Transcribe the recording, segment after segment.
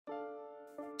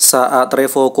Saat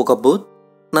Revo Kebut,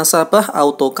 nasabah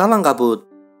Auto Kalang Kabut.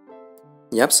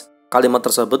 Yaps, kalimat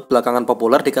tersebut belakangan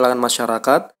populer di kalangan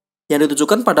masyarakat yang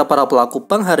ditujukan pada para pelaku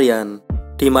bank harian,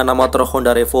 di mana motor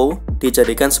Honda Revo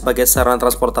dijadikan sebagai sarana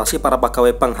transportasi para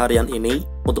pegawai bank harian ini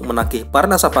untuk menagih para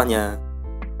nasabahnya.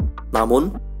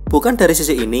 Namun, bukan dari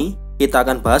sisi ini kita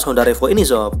akan bahas Honda Revo ini,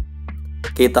 sob.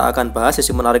 Kita akan bahas sisi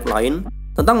menarik lain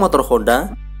tentang motor Honda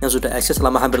yang sudah eksis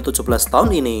selama hampir 17 tahun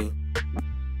ini.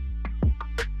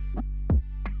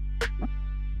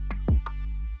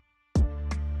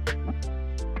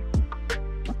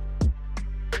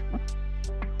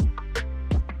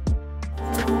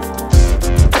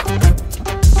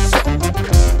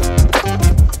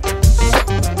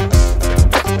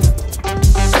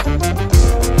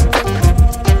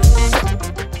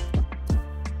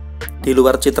 Di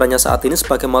luar citranya saat ini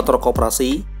sebagai motor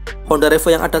koperasi, Honda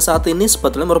Revo yang ada saat ini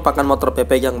sebetulnya merupakan motor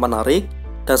PP yang menarik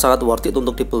dan sangat worth it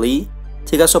untuk dibeli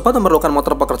jika sobat memerlukan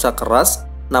motor pekerja keras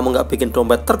namun nggak bikin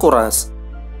dompet terkuras.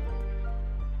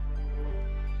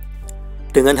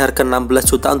 Dengan harga 16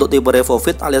 juta untuk tipe Revo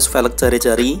Fit alias velg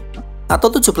jari-jari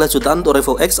atau 17 juta untuk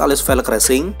Revo X alias velg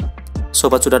racing,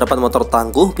 sobat sudah dapat motor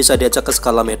tangguh bisa diajak ke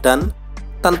segala medan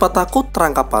tanpa takut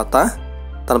terangkap patah,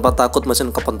 tanpa takut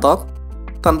mesin kepentok,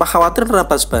 tanpa khawatir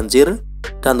terabas banjir,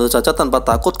 dan tentu saja tanpa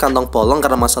takut kantong bolong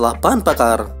karena masalah bahan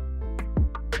bakar.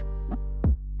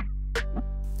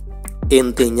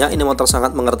 Intinya ini motor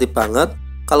sangat mengerti banget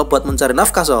kalau buat mencari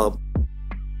nafkah, sob.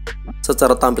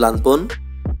 Secara tampilan pun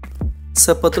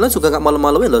sebetulnya juga nggak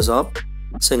malu-maluin loh, sob.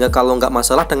 Sehingga kalau nggak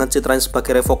masalah dengan citranya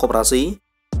sebagai Revo koperasi,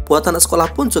 buat anak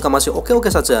sekolah pun juga masih oke-oke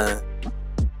saja.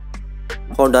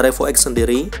 Honda Revo X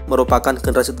sendiri merupakan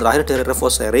generasi terakhir dari Revo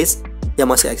series yang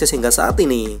masih eksis hingga saat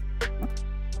ini.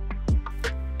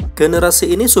 Generasi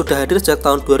ini sudah hadir sejak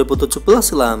tahun 2017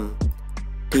 silam.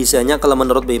 Desainnya kalau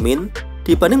menurut Mimin,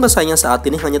 dibanding pesaingnya saat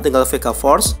ini hanya tinggal Vega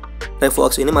Force, Revo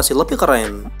X ini masih lebih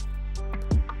keren.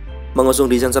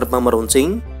 Mengusung desain serba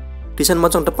meruncing, desain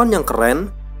mojong depan yang keren,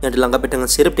 yang dilengkapi dengan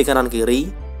sirip di kanan kiri,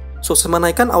 sukses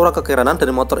menaikkan aura kekeranan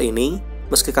dari motor ini,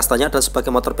 meski kastanya adalah sebagai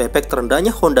motor bebek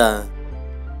terendahnya Honda.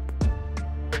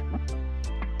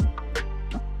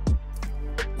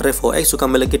 Revo X juga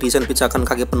memiliki desain pijakan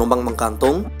kaki penumpang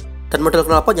menggantung dan model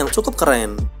knalpot yang cukup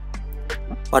keren.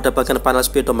 Pada bagian panel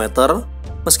speedometer,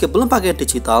 meski belum pakai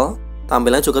digital,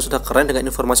 tampilannya juga sudah keren dengan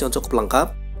informasi yang cukup lengkap,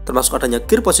 termasuk adanya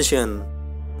gear position.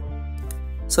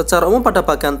 Secara umum pada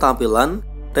bagian tampilan,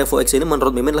 Revo X ini menurut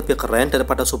Mimin lebih keren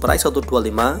daripada Super X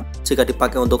 125 jika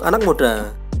dipakai untuk anak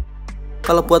muda.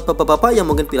 Kalau buat bapak-bapak yang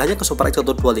mungkin pilihannya ke Super X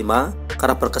 125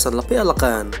 karena berkesan lebih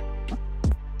elegan.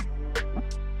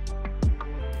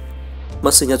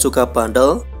 Mesinnya juga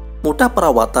bandel, mudah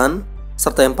perawatan,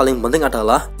 serta yang paling penting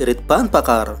adalah irit bahan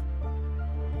bakar.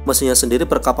 Mesinnya sendiri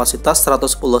berkapasitas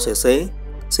 110 cc,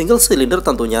 single cylinder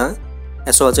tentunya,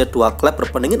 SOHC 2 klep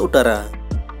berpendingin udara.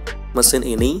 Mesin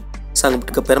ini sanggup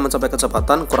digeber mencapai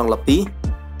kecepatan kurang lebih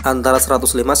antara 105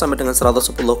 sampai dengan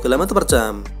 110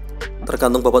 km/jam,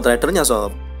 tergantung bobot ridernya, sob.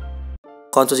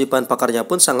 Konsumsi bahan bakarnya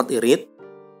pun sangat irit,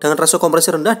 dengan rasio kompresi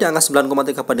rendah di angka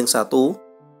 9,3:1.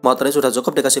 Motor ini sudah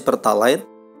cukup dikasih pertalite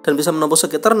dan bisa menempuh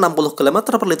sekitar 60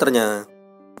 km/liternya.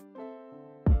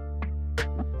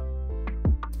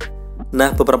 Nah,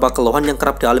 beberapa keluhan yang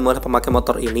kerap dialami oleh pemakai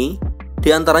motor ini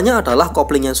diantaranya adalah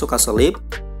kopling yang suka selip,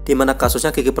 di mana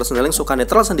kasusnya gigi persneling suka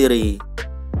netral sendiri.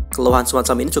 Keluhan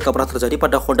semacam ini juga pernah terjadi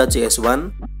pada Honda GS1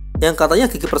 yang katanya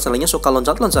gigi persnelingnya suka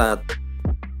loncat-loncat.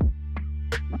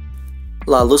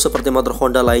 Lalu seperti motor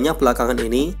Honda lainnya belakangan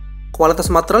ini,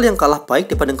 kualitas material yang kalah baik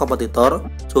dibanding kompetitor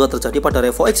juga terjadi pada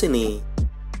Revo X ini.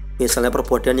 Misalnya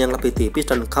perbodian yang lebih tipis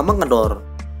dan gampang kendor.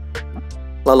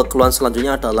 Lalu keluhan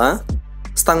selanjutnya adalah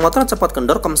stang motor yang cepat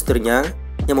kendor setirnya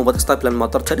yang membuat kestabilan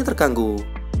motor jadi terganggu.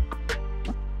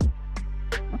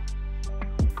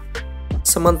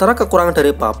 Sementara kekurangan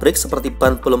dari pabrik seperti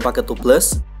ban belum pakai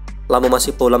tubeless, lampu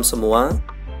masih bolam semua,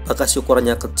 bagasi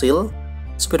ukurannya kecil,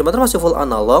 speedometer masih full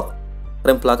analog,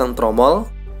 rem belakang tromol,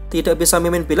 tidak bisa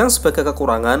Mimin bilang sebagai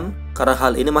kekurangan karena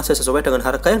hal ini masih sesuai dengan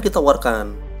harga yang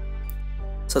ditawarkan.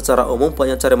 Secara umum buat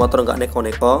yang cari motor nggak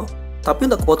neko-neko, tapi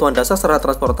untuk kebutuhan dasar secara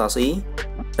transportasi,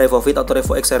 Revo Fit atau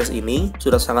Revo X series ini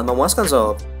sudah sangat memuaskan,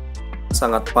 sob.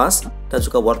 Sangat pas dan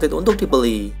juga worth it untuk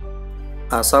dibeli.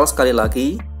 Asal sekali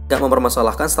lagi nggak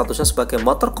mempermasalahkan statusnya sebagai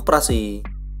motor koperasi.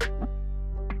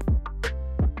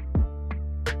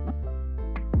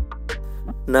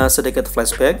 Nah, sedikit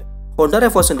flashback, Honda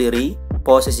Revo sendiri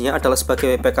posisinya adalah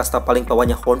sebagai WP kasta paling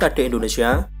bawahnya Honda di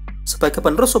Indonesia sebagai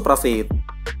penerus Suprafit.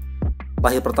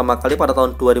 Lahir pertama kali pada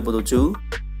tahun 2007,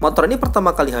 motor ini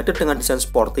pertama kali hadir dengan desain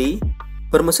sporty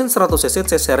bermesin 100cc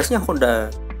C-Series-nya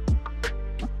Honda.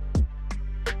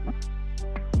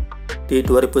 Di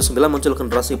 2009 muncul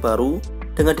generasi baru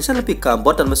dengan desain lebih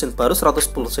gambot dan mesin baru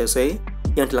 110cc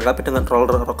yang dilengkapi dengan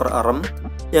roller rocker arm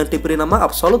yang diberi nama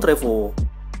Absolute Revo.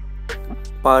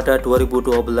 Pada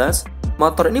 2012,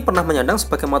 motor ini pernah menyandang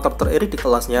sebagai motor teririt di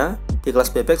kelasnya di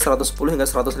kelas bebek 110 hingga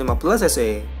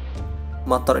 115cc.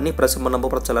 Motor ini berhasil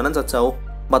menempuh perjalanan sejauh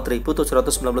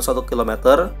 4.791 km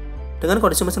dengan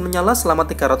kondisi mesin menyala selama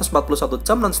 341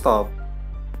 jam non-stop.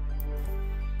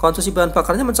 Konsumsi bahan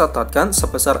bakarnya mencatatkan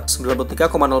sebesar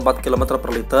 93,04 km per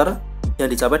liter yang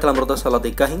dicapai dalam rute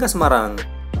Salatiga hingga Semarang.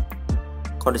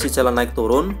 Kondisi jalan naik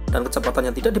turun dan kecepatannya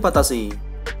tidak dibatasi.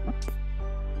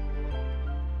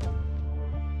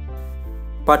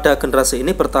 Pada generasi ini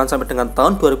bertahan sampai dengan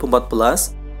tahun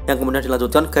 2014 yang kemudian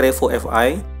dilanjutkan ke Revo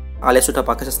FI alias sudah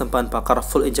pakai sistem bahan bakar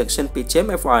full injection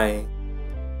PCM FI.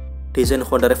 Desain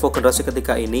Honda Revo generasi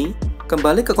ketiga ini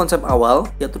kembali ke konsep awal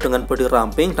yaitu dengan bodi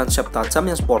ramping dan shape tajam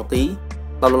yang sporty,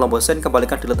 lalu lampu sen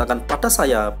kembalikan diletakkan pada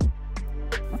sayap.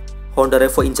 Honda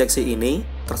Revo injeksi ini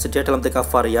tersedia dalam 3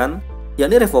 varian,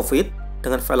 yakni Revo Fit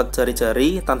dengan velg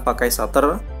jari-jari tanpa case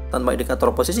shutter tanpa indikator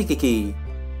posisi gigi.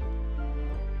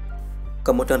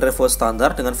 Kemudian Revo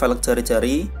standar dengan velg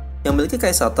jari-jari yang memiliki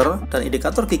case shutter dan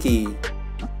indikator gigi.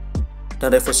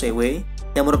 Dan Revo CW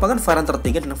yang merupakan varian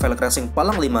tertinggi dengan velg racing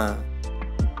palang 5.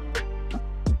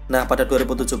 Nah, pada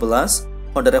 2017,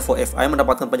 Honda Revo FI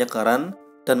mendapatkan penyegaran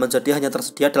dan menjadi hanya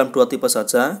tersedia dalam 2 tipe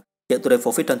saja, yaitu Revo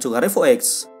Fit dan juga Revo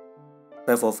X.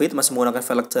 Revo Fit masih menggunakan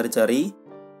velg jari-jari,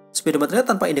 speedometernya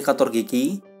tanpa indikator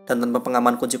gigi, dan tanpa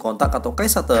pengaman kunci kontak atau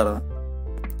case shutter.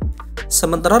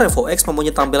 Sementara Revo X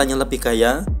mempunyai tampilan yang lebih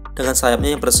gaya, dengan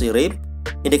sayapnya yang bersirip,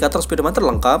 indikator speedometer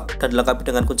lengkap, dan dilengkapi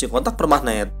dengan kunci kontak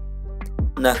bermagnet.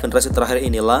 Nah, generasi terakhir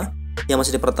inilah yang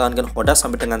masih dipertahankan Honda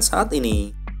sampai dengan saat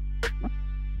ini.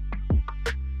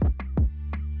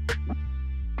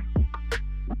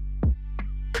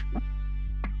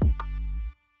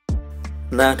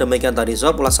 Nah, demikian tadi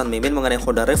sob ulasan Mimin mengenai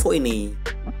Honda Revo ini.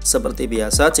 Seperti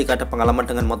biasa, jika ada pengalaman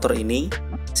dengan motor ini,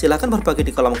 silahkan berbagi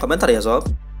di kolom komentar ya sob.